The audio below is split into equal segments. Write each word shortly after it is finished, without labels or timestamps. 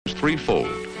threefold.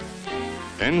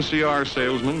 NCR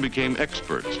salesmen became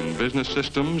experts in business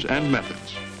systems and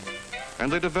methods,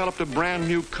 and they developed a brand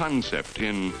new concept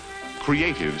in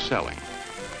creative selling.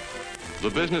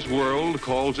 The business world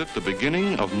calls it the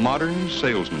beginning of modern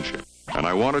salesmanship. And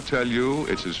I want to tell you,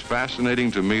 it's as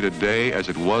fascinating to me today as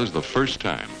it was the first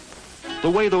time. The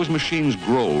way those machines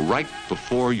grow right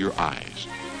before your eyes.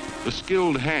 The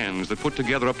skilled hands that put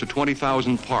together up to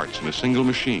 20,000 parts in a single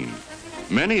machine.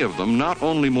 Many of them not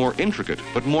only more intricate,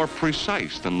 but more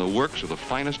precise than the works of the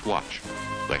finest watch.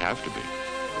 They have to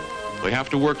be. They have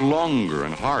to work longer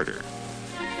and harder.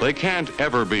 They can't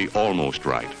ever be almost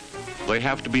right. They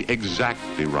have to be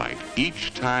exactly right.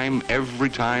 Each time, every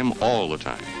time, all the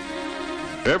time.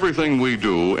 Everything we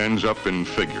do ends up in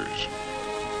figures.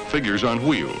 Figures on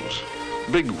wheels.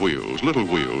 Big wheels, little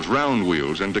wheels, round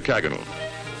wheels, and decagonal.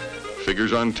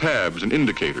 Figures on tabs and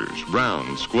indicators,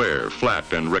 round, square,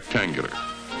 flat, and rectangular.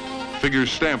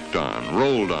 Figures stamped on,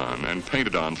 rolled on, and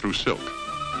painted on through silk.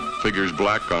 Figures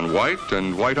black on white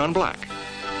and white on black.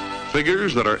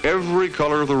 Figures that are every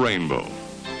color of the rainbow.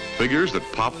 Figures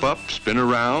that pop up, spin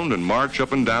around, and march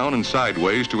up and down and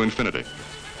sideways to infinity.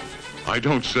 I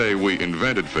don't say we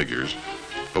invented figures,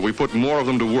 but we put more of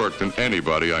them to work than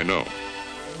anybody I know.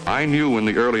 I knew in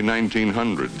the early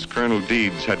 1900s, Colonel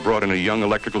Deeds had brought in a young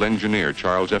electrical engineer,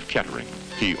 Charles F. Kettering.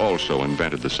 He also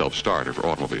invented the self-starter for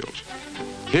automobiles.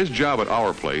 His job at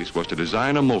our place was to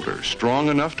design a motor strong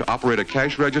enough to operate a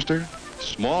cash register,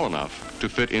 small enough to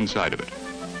fit inside of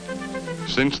it.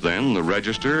 Since then, the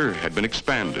register had been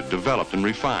expanded, developed, and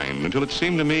refined until it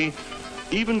seemed to me,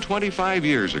 even 25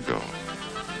 years ago,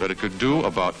 that it could do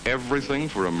about everything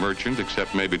for a merchant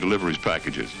except maybe deliveries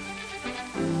packages.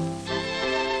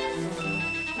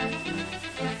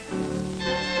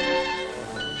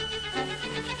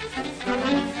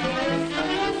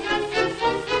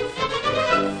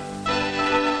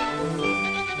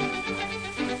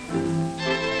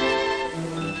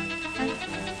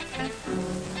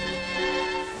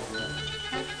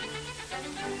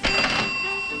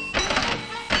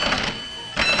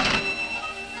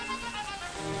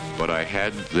 But I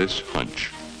had this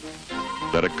hunch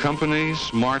that a company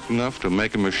smart enough to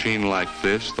make a machine like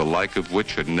this, the like of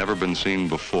which had never been seen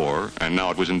before, and now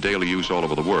it was in daily use all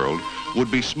over the world, would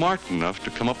be smart enough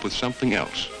to come up with something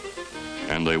else.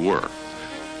 And they were,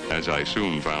 as I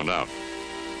soon found out.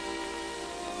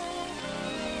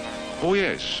 Oh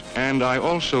yes, and I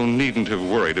also needn't have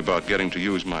worried about getting to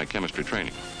use my chemistry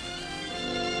training.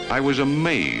 I was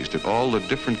amazed at all the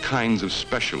different kinds of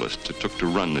specialists it took to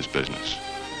run this business.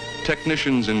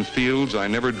 Technicians in fields I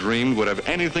never dreamed would have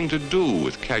anything to do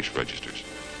with cash registers.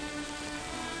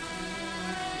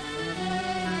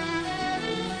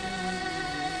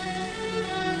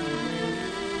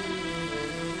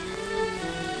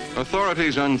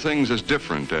 Authorities on things as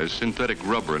different as synthetic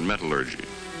rubber and metallurgy,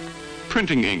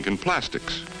 printing ink and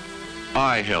plastics,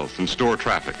 eye health and store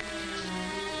traffic.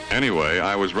 Anyway,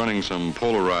 I was running some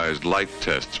polarized light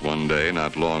tests one day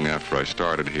not long after I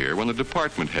started here when the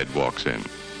department head walks in.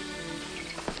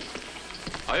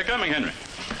 How you coming, Henry?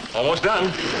 Almost done.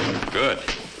 Good.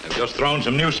 I've just thrown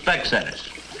some new specs at us.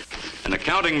 An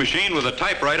accounting machine with a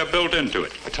typewriter built into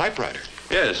it. A typewriter?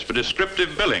 Yes, for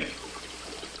descriptive billing.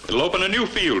 It'll open a new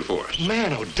field for us.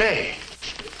 Man O'Day.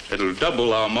 It'll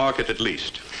double our market at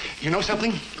least. You know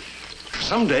something?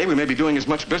 Someday we may be doing as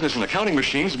much business in accounting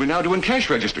machines as we now do in cash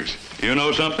registers. You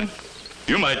know something?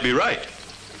 You might be right.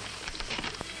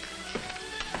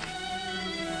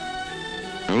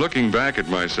 Looking back at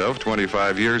myself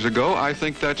 25 years ago, I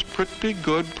think that's pretty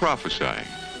good prophesying.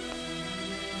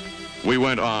 We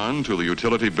went on to the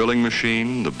utility billing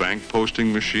machine, the bank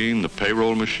posting machine, the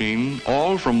payroll machine,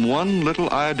 all from one little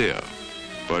idea.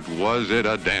 But was it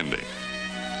a dandy?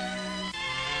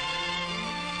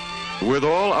 With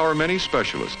all our many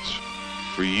specialists,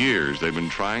 for years they've been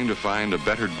trying to find a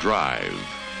better drive.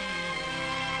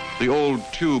 The old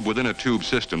tube within a tube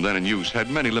system then in use had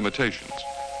many limitations.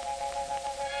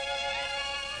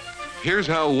 Here's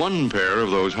how one pair of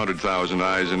those 100,000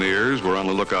 eyes and ears were on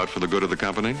the lookout for the good of the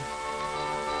company.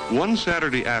 One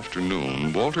Saturday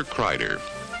afternoon, Walter Kreider,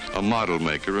 a model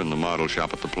maker in the model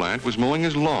shop at the plant, was mowing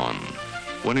his lawn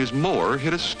when his mower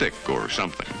hit a stick or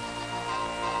something.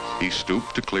 He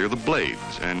stooped to clear the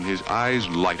blades, and his eyes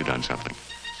lighted on something.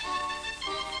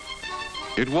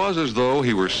 It was as though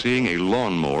he were seeing a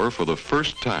lawnmower for the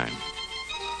first time.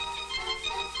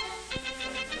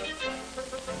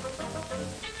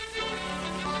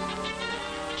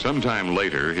 Sometime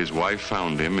later, his wife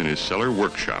found him in his cellar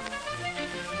workshop.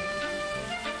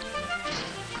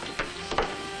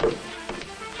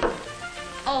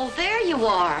 Oh, there you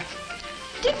are.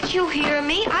 Didn't you hear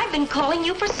me? I've been calling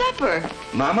you for supper.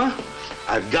 Mama,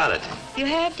 I've got it. You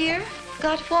have, dear?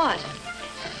 Got what?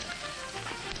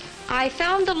 I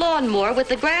found the lawnmower with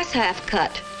the grass half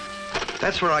cut.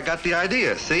 That's where I got the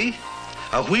idea, see?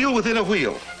 A wheel within a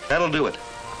wheel. That'll do it.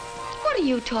 What are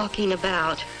you talking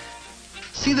about?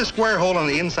 See the square hole on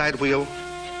the inside wheel?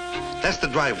 That's the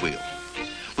drive wheel.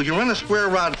 We can run a square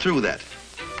rod through that.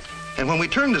 And when we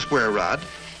turn the square rod,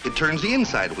 it turns the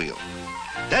inside wheel.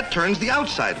 That turns the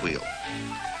outside wheel.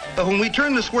 But when we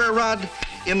turn the square rod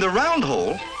in the round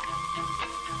hole,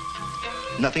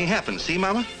 nothing happens. See,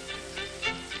 Mama?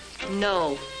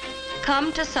 No.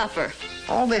 Come to supper.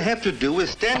 All they have to do is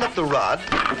stand up the rod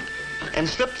and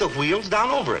slip the wheels down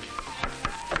over it.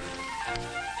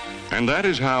 And that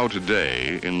is how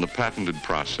today, in the patented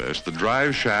process, the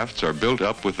drive shafts are built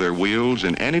up with their wheels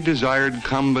in any desired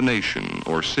combination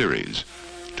or series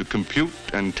to compute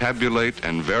and tabulate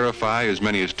and verify as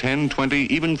many as 10, 20,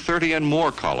 even 30 and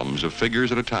more columns of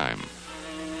figures at a time.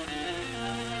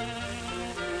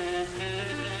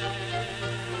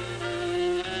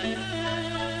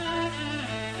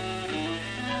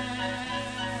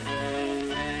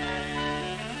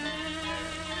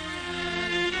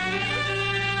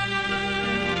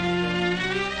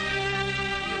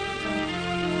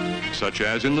 Such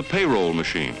as in the payroll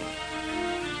machine.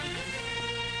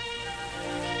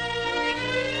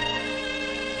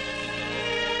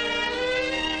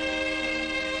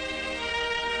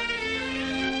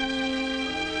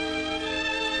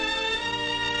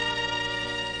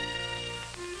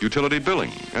 Utility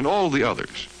billing, and all the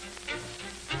others.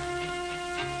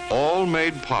 All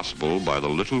made possible by the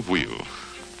little wheel.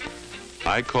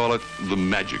 I call it the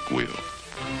magic wheel.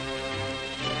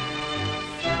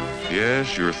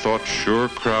 Yes, your thoughts sure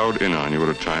crowd in on you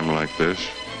at a time like this.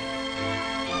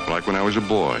 Like when I was a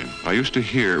boy, I used to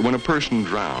hear when a person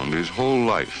drowned, his whole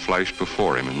life flashed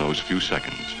before him in those few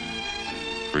seconds.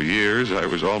 For years, I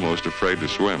was almost afraid to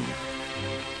swim.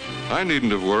 I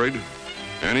needn't have worried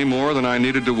any more than I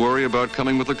needed to worry about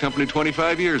coming with the company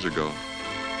 25 years ago.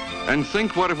 And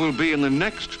think what it will be in the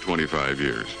next 25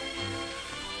 years.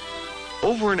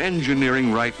 Over in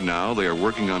engineering right now, they are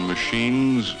working on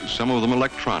machines, some of them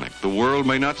electronic, the world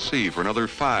may not see for another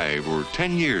 5 or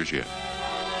 10 years yet.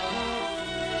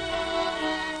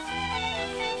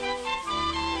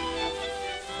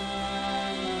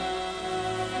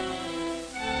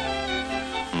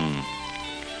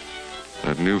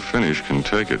 That new finish can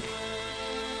take it.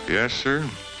 Yes, sir.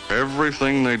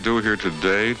 Everything they do here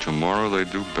today, tomorrow they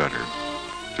do better.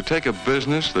 To take a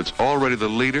business that's already the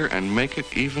leader and make it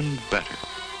even better.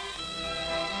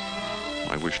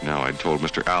 I wish now I'd told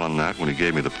Mr. Allen that when he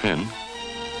gave me the pin.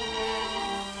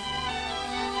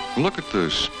 Look at the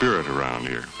spirit around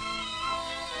here.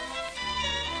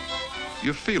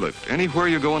 You feel it anywhere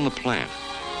you go in the plant.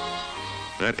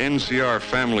 That NCR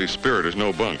family spirit is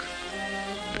no bunk.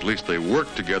 At least they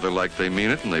work together like they mean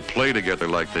it, and they play together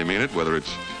like they mean it, whether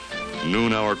it's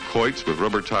noon-hour quoits with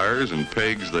rubber tires and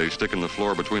pegs they stick in the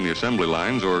floor between the assembly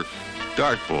lines, or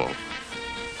dartball,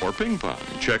 or ping pong,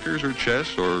 checkers or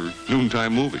chess, or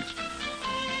noontime movies.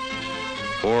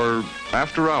 Or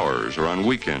after hours, or on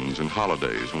weekends and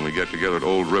holidays when we get together at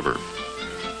Old River.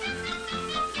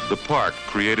 The park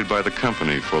created by the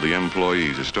company for the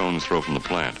employees, a stone's throw from the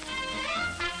plant.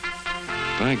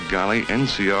 By golly,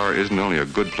 NCR isn't only a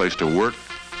good place to work,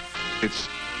 it's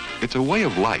a way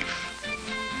of life.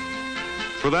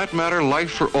 For that matter,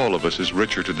 life for all of us is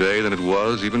richer today than it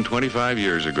was even 25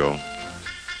 years ago.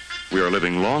 We are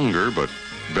living longer, but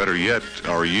better yet,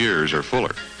 our years are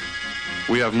fuller.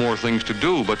 We have more things to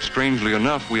do, but strangely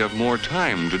enough, we have more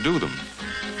time to do them.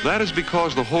 That is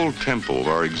because the whole tempo of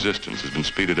our existence has been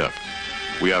speeded up.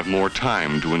 We have more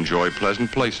time to enjoy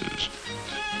pleasant places,